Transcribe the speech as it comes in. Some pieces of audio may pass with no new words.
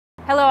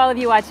Hello all of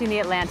you watching the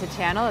Atlanta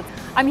channel.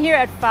 I'm here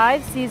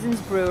at Seasons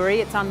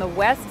Brewery. It's on the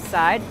west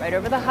side, right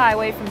over the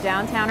highway from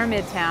downtown or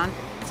midtown.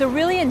 It's a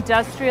really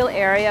industrial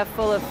area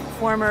full of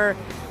former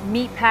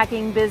meat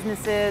packing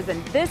businesses,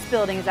 and this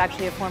building is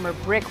actually a former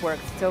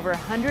brickworks. It's over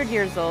 100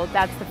 years old.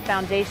 That's the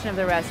foundation of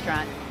the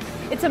restaurant.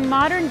 It's a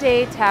modern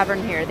day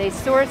tavern here. They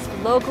source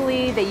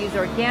locally, they use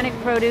organic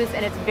produce,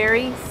 and it's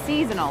very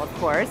seasonal, of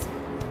course.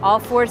 All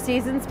 4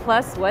 seasons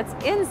plus what's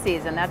in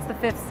season. That's the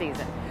 5th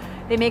season.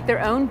 They make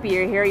their own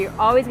beer here. You're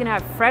always going to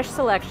have fresh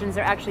selections.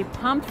 They're actually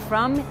pumped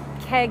from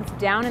kegs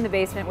down in the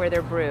basement where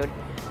they're brewed.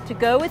 To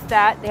go with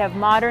that, they have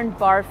modern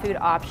bar food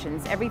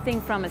options.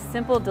 Everything from a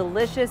simple,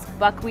 delicious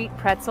buckwheat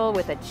pretzel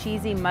with a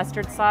cheesy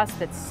mustard sauce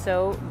that's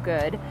so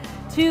good,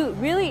 to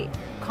really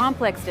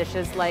complex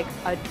dishes like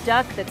a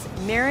duck that's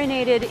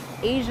marinated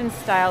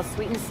Asian-style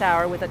sweet and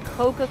sour with a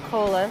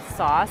Coca-Cola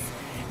sauce.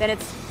 Then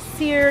it's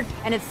seared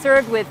and it's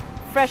served with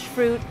fresh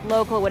fruit,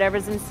 local,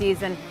 whatever's in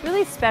season.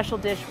 Really special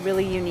dish,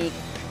 really unique.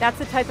 That's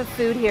the type of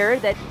food here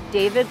that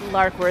David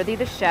Larkworthy,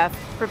 the chef,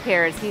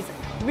 prepares. He's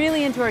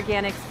really into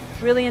organics,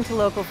 really into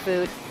local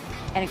food,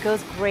 and it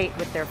goes great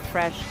with their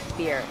fresh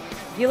beer.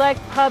 If you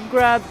like pub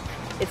grub,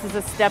 this is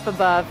a step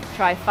above.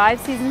 Try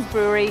Seasons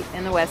Brewery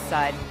in the West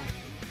Side.